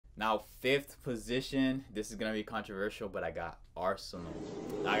Now, fifth position. This is gonna be controversial, but I got Arsenal.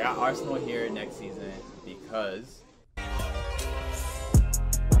 I got Arsenal here next season because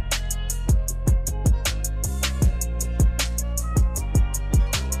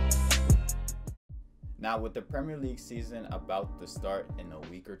now with the Premier League season about to start in a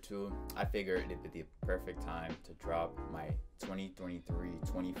week or two, I figured it would be the perfect time to drop my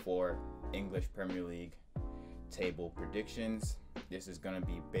 2023-24 English Premier League table predictions. This is going to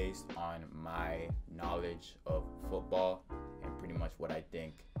be based on my knowledge of football and pretty much what I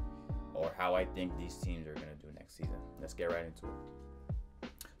think or how I think these teams are going to do next season. Let's get right into it.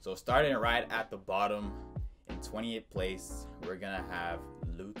 So starting right at the bottom, in 28th place, we're going to have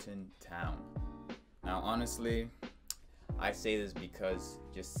Luton Town. Now, honestly, I say this because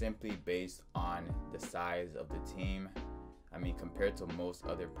just simply based on the size of the team, I mean, compared to most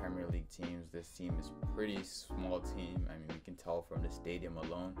other Premier League teams, this team is a pretty small team. I mean, we can tell from the stadium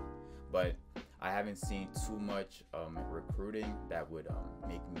alone. But I haven't seen too much recruiting that would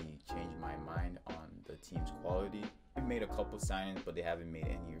make me change my mind on the team's quality. We've made a couple signings, but they haven't made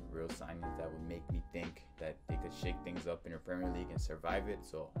any real signings that would make me think that they could shake things up in the Premier League and survive it.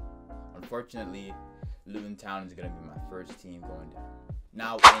 So, unfortunately, Luton Town is going to be my first team going down.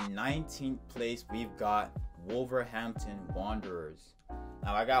 Now, in 19th place, we've got Wolverhampton Wanderers.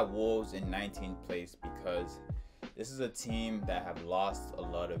 Now, I got Wolves in 19th place because this is a team that have lost a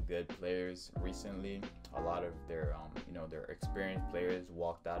lot of good players recently. A lot of their, their experienced players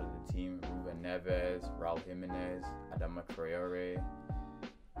walked out of the team. Ruben Neves, Raul Jimenez, Adama Traore.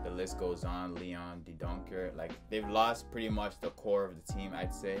 The list goes on. Leon De Donker. Like, they've lost pretty much the core of the team,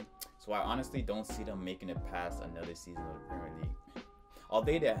 I'd say. So I honestly don't see them making it past another season of the Premier League.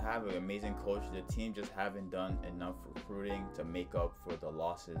 Although they have an amazing coach, the team just haven't done enough recruiting to make up for the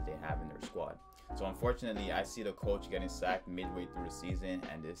losses they have in their squad. So unfortunately, I see the coach getting sacked midway through the season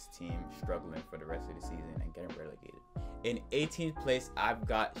and this team struggling for the rest of the season and getting relegated. In 18th place, I've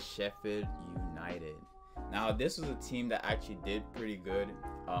got Sheffield United. Now, this was a team that actually did pretty good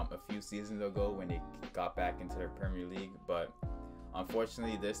a few seasons ago when they got back into their Premier League, but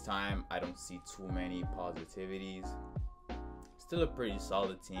unfortunately this time I don't see too many positivities. Still a pretty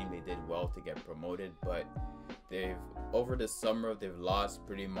solid team. They did well to get promoted, but over the summer they've lost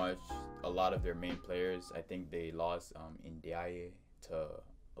pretty much a lot of their main players. I think they lost Ndiaye to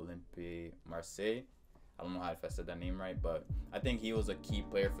Olympique Marseille. I don't know if I said that name right, but I think he was a key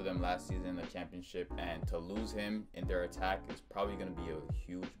player for them last season in the championship, and to lose him in their attack is probably going to be a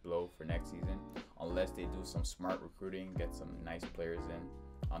huge blow for next season unless they do some smart recruiting, get some nice players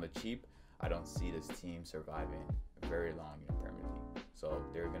in on the cheap. I don't see this team surviving very long in the Premier League. So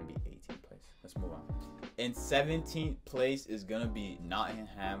they're going to be 18th place. Let's move on. In 17th place is going to be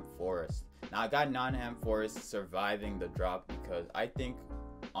Nottingham Forest. Now, I got Nottingham Forest surviving the drop because I think,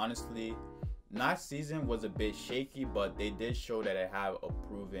 honestly, last season was a bit shaky, but they did show that they have a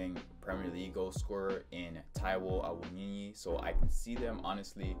proven Premier League goal scorer in Taiwo Awoniyi. So I can see them,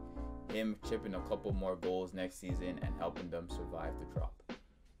 honestly, him chipping a couple more goals next season and helping them survive the drop.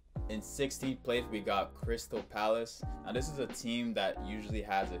 In 16th place, we got Crystal Palace. Now, this is a team that usually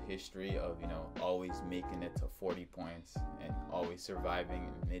has a history of, always making it to 40 points and always surviving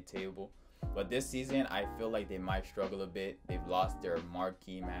in mid-table. But this season, I feel like they might struggle a bit. They've lost their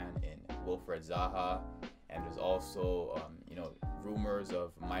marquee man in Wilfred Zaha. And there's also, rumors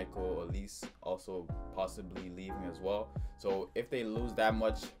of Michael Olise also possibly leaving as well. So if they lose that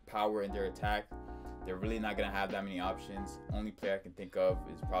much power in their attack, they're really not going to have that many options. Only player I can think of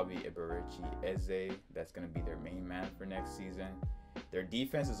is probably Iberici Eze. That's going to be their main man for next season. Their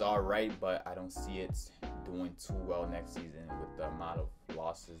defense is all right, but I don't see it doing too well next season with the amount of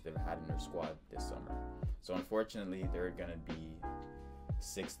losses they've had in their squad this summer. So unfortunately, they're going to be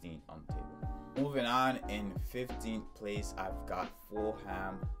 16th on the table. Moving on, in 15th place, I've got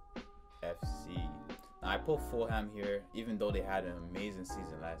Fulham FC. Now, I put Fulham here, even though they had an amazing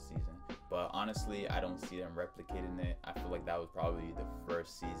season last season. But honestly, I don't see them replicating it. I feel like that was probably the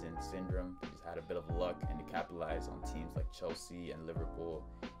first season syndrome. They just had a bit of luck and they capitalized on teams like Chelsea and Liverpool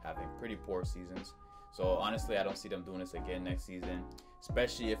having pretty poor seasons. So honestly, I don't see them doing this again next season,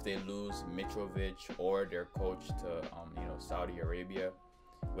 especially if they lose Mitrovic or their coach to Saudi Arabia.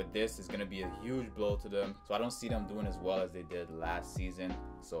 With this, it's going to be a huge blow to them. So I don't see them doing as well as they did last season.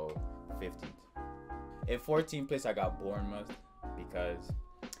 So 15th. In 14th place, I got Bournemouth because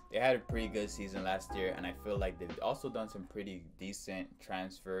they had a pretty good season last year, and I feel like they've also done some pretty decent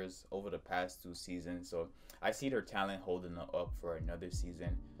transfers over the past 2 seasons. So I see their talent holding up for another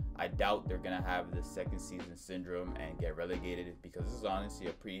season. I doubt they're going to have the second season syndrome and get relegated because this is honestly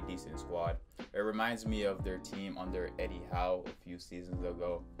a pretty decent squad. It reminds me of their team under Eddie Howe a few seasons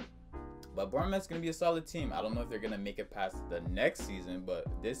ago. But Bournemouth's going to be a solid team. I don't know if they're going to make it past the next season, but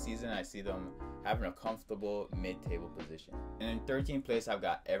this season I see them having a comfortable mid-table position. And in 13th place, I've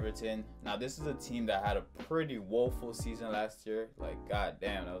got Everton. Now, this is a team that had a pretty woeful season last year. Like, god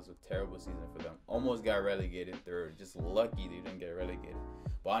damn, that was a terrible season for them. Almost got relegated. They're just lucky they didn't get relegated.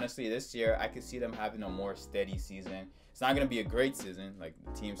 But honestly, this year, I could see them having a more steady season. It's not going to be a great season. Like,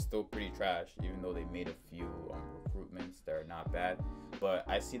 the team's still pretty trash, even though they made a few recruitments that are not bad. But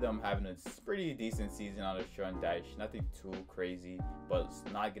I see them having a pretty decent season on the Sean Dyche. Nothing too crazy, but it's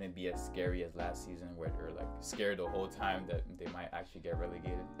not going to be as scary as last season where they're like scared the whole time that they might actually get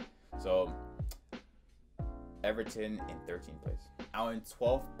relegated. So Everton in 13th place. Now in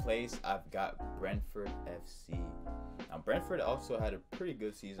 12th place, I've got Brentford FC. Now Brentford also had a pretty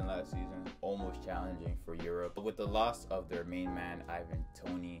good season last season, almost challenging for Europe. But with the loss of their main man, Ivan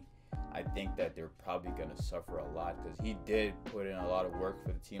Toney, I think that they're probably going to suffer a lot because he did put in a lot of work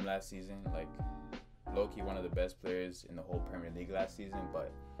for the team last season. Like, low-key one of the best players in the whole Premier League last season.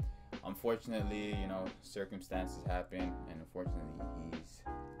 But unfortunately, you know, circumstances happen, and unfortunately he's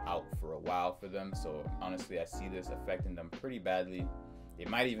out for a while for them. So honestly, I see this affecting them pretty badly. They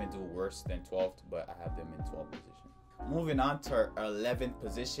might even do worse than 12th, but I have them in 12th position. Moving on to our 11th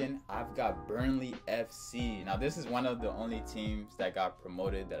position, I've got Burnley FC. Now, this is one of the only teams that got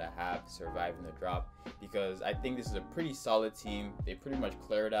promoted that I have surviving the drop because I think this is a pretty solid team. They pretty much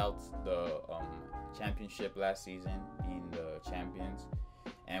cleared out the championship last season, being the champions.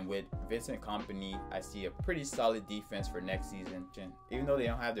 And with Vincent Kompany, I see a pretty solid defense for next season. Even though they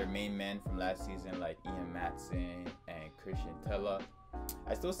don't have their main men from last season like Ian Matson and Christian Tella,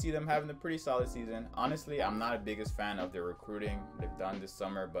 I still see them having a pretty solid season. Honestly, I'm not a biggest fan of their recruiting they've done this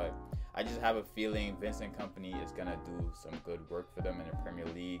summer, but I just have a feeling Vincent Kompany is going to do some good work for them in the Premier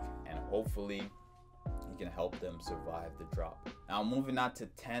League, and hopefully he can help them survive the drop. Now, moving on to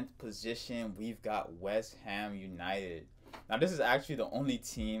 10th position, we've got West Ham United. Now, this is actually the only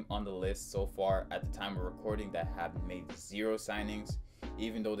team on the list so far at the time of recording that have made 0 signings,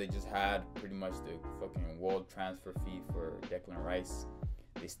 even though they just had pretty much the fucking world transfer fee for Declan Rice.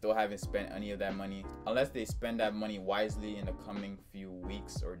 They still haven't spent any of that money. Unless they spend that money wisely in the coming few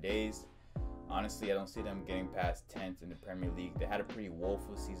weeks or days, honestly, I don't see them getting past 10th in the Premier League. They had a pretty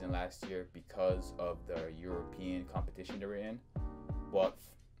woeful season last year because of the European competition they were in. But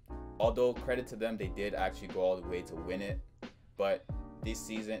although credit to them, they did actually go all the way to win it. But this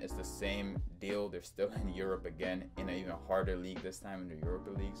season it's the same deal. They're still in Europe again, in an even harder league this time, in the Europa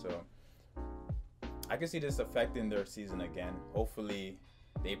League. So I can see this affecting their season again. Hopefully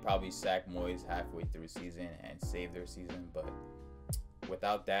they probably sack Moyes halfway through the season and save their season. But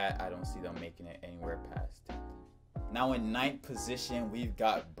without that, I don't see them making it anywhere past 10th. Now in 9th position, we've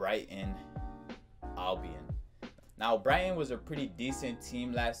got Brighton Albion. Now, Brighton was a pretty decent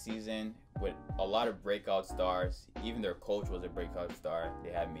team last season with a lot of breakout stars. Even their coach was a breakout star. They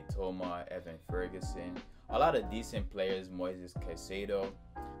had Mitoma, Evan Ferguson, a lot of decent players, Moises Caicedo.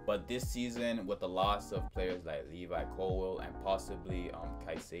 But this season, with the loss of players like Levi Colwill and possibly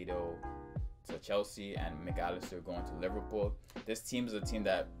Caicedo to Chelsea and McAllister going to Liverpool, this team is a team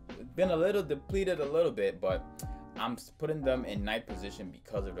that been a little depleted a little bit, but I'm putting them in 9th position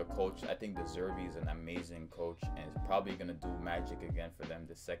because of the coach. I think De Zerbi is an amazing coach and is probably going to do magic again for them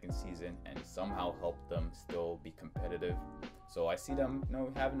this second season and somehow help them still be competitive. So I see them, you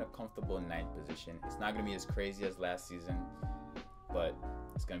know, having a comfortable 9th position. It's not going to be as crazy as last season, but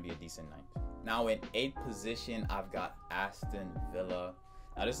it's going to be a decent 9th. Now in 8th position, I've got Aston Villa.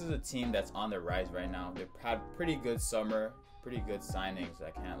 Now this is a team that's on the rise right now. They've had pretty good summer, pretty good signings.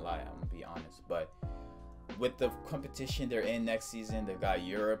 I can't lie, I'm going to be honest. But with the competition they're in next season, they've got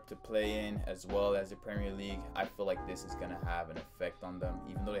Europe to play in as well as the Premier League. I feel like this is going to have an effect on them.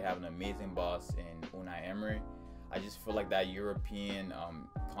 Even though they have an amazing boss in Unai Emery, I just feel like that European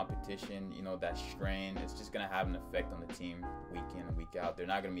competition, you know, that strain, it's just going to have an effect on the team week in and week out. They're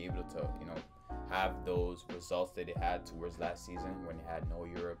not going to be able to, you know, have those results that they had towards last season when they had no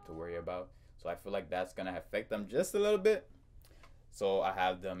Europe to worry about. So I feel like that's going to affect them just a little bit. So I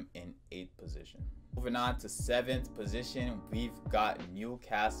have them in 8th position. Moving on to 7th position, we've got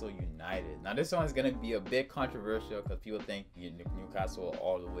Newcastle United. Now this one is going to be a bit controversial because people think Newcastle are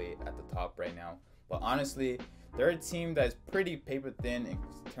all the way at the top right now. But honestly, they're a team that's pretty paper thin in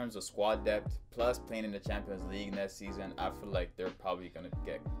terms of squad depth, plus playing in the Champions League next season. I feel like they're probably going to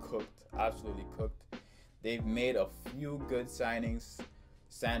get cooked, absolutely cooked. They've made a few good signings.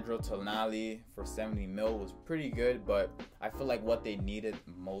 Sandro Tonali for 70 mil was pretty good, but I feel like what they needed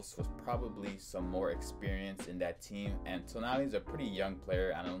most was probably some more experience in that team. And Tonali's a pretty young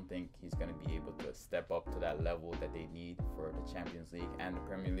player. I don't think he's going to be able to step up to that level that they need for the Champions League and the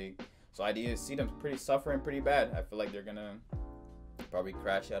Premier League. So I do see them suffering pretty bad. I feel like they're gonna probably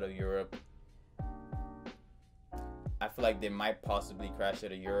crash out of Europe. I feel like they might possibly crash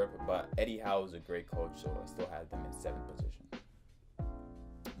out of Europe, but Eddie Howe is a great coach, so I still have them in 7th position.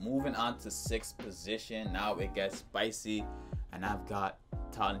 Moving on to 6th position, now it gets spicy, and I've got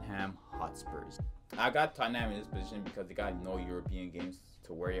Tottenham Hotspurs. I got Tottenham in this position because they got no European games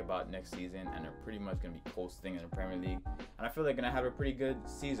to worry about next season, and they're pretty much going to be coasting in the Premier League, and I feel they're going to have a pretty good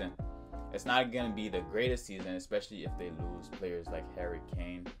season. It's not going to be the greatest season, especially if they lose players like Harry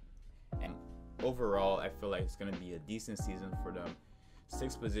Kane, and overall I feel like it's going to be a decent season for them.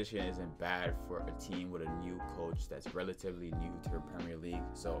 6th position isn't bad for a team with a new coach that's relatively new to the Premier League,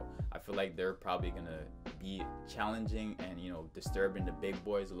 so I feel like they're probably going to be challenging and, you know, disturbing the big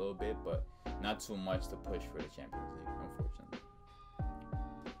boys a little bit, but not too much to push for the Champions League, unfortunately.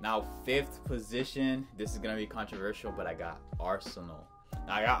 Now, 5th position, this is going to be controversial, but I got Arsenal.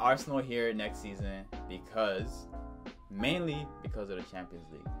 Now, I got Arsenal here next season mainly because of the Champions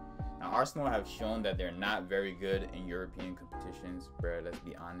League. Now, Arsenal have shown that they're not very good in European competitions, bro, let's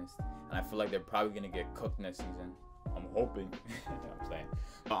be honest. And I feel like they're probably going to get cooked next season. I'm hoping. You know what I'm saying?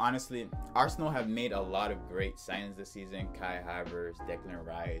 But honestly, Arsenal have made a lot of great signings this season. Kai Havertz, Declan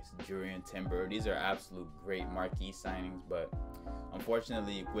Rice, Julian Timber. These are absolute great marquee signings. But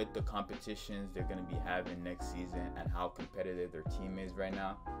unfortunately, with the competitions they're going to be having next season and how competitive their team is right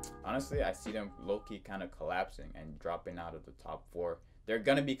now, honestly, I see them low-key kind of collapsing and dropping out of the top 4. They're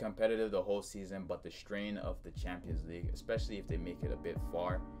going to be competitive the whole season, but the strain of the Champions League, especially if they make it a bit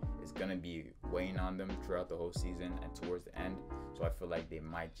far, is going to be weighing on them throughout the whole season and towards the end. So I feel like they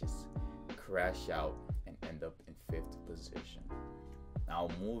might just crash out and end up in 5th position. Now,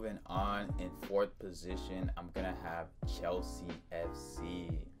 moving on, in 4th position, I'm going to have Chelsea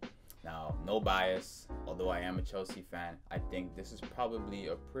FC. Now, no bias, although I am a Chelsea fan, I think this is probably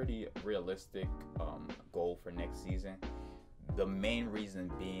a pretty realistic goal for next season. The main reason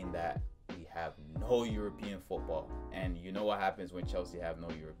being that we have no European football. And you know what happens when Chelsea have no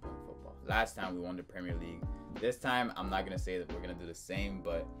European football. Last time we won the Premier League. This time, I'm not going to say that we're going to do the same,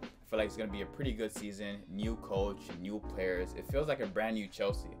 but I feel like it's going to be a pretty good season. New coach, new players. It feels like a brand new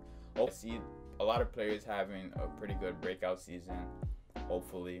Chelsea. I see a lot of players having a pretty good breakout season,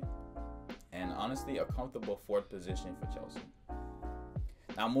 hopefully. And honestly, a comfortable 4th position for Chelsea.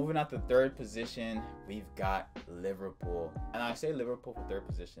 Now, moving on to 3rd position, we've got Liverpool. And I say Liverpool for 3rd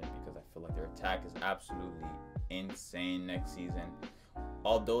position because I feel like their attack is absolutely insane next season.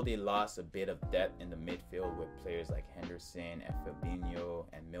 Although they lost a bit of depth in the midfield with players like Henderson and Fabinho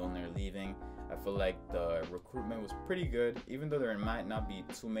and Milner leaving, I feel like the recruitment was pretty good. Even though there might not be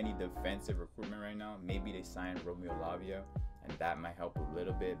too many defensive recruitment right now, maybe they signed Romeo Lavia, and that might help a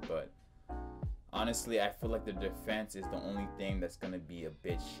little bit, but honestly, I feel like the defense is the only thing that's going to be a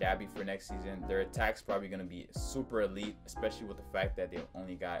bit shabby for next season. Their attack's probably going to be super elite, especially with the fact that they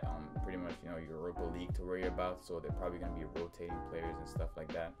only got pretty much, you know, Europa League to worry about. So they're probably going to be rotating players and stuff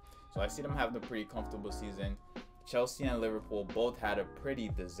like that. So I see them having a pretty comfortable season. Chelsea and Liverpool both had a pretty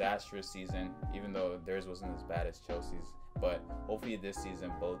disastrous season, even though theirs wasn't as bad as Chelsea's. But hopefully this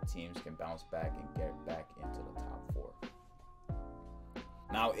season, both teams can bounce back and get back into the top 4.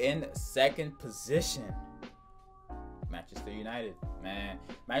 Now, in 2nd position, Manchester United. Man,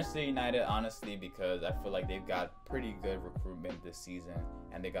 Manchester United, honestly, because I feel like they've got pretty good recruitment this season,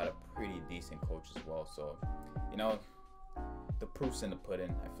 and they got a pretty decent coach as well. So, you know, the proof's in the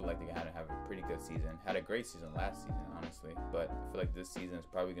pudding. I feel like they're going to have a pretty good season. Had a great season last season, honestly. But I feel like this season is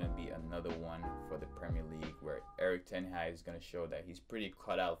probably going to be another one for the Premier League where Erik ten Hag is going to show that he's pretty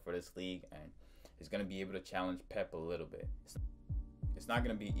cut out for this league, and he's going to be able to challenge Pep a little bit. It's not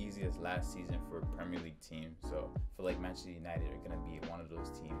going to be easy as last season for a Premier League team, so I feel like Manchester United are going to be one of those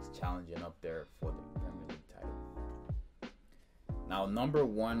teams challenging up there for the Premier League title. Now, number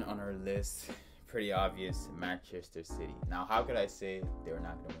 1 on our list, pretty obvious, Manchester City. Now, how could I say they were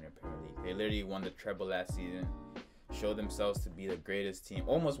not going to win the Premier League? They literally won the treble last season, showed themselves to be the greatest team,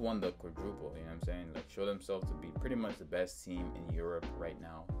 almost won the quadruple, you know what I'm saying? Like, showed themselves to be pretty much the best team in Europe right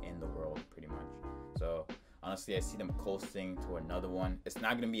now, in the world, pretty much. So honestly, I see them coasting to another one. It's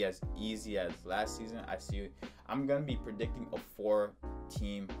not going to be as easy as last season. I'm going to be predicting a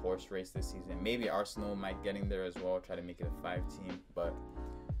 4-team horse race this season. Maybe Arsenal might get in there as well, try to make it a 5-team. But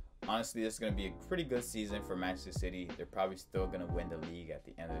honestly, this is going to be a pretty good season for Manchester City. They're probably still going to win the league at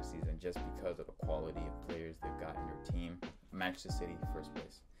the end of the season just because of the quality of players they've got in their team. Manchester City, first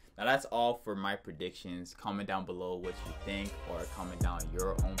place. Now, that's all for my predictions. Comment down below what you think, or comment down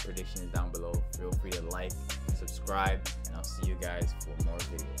your own predictions down below. Feel free to like, subscribe, and I'll see you guys for more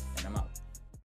videos. And I'm out.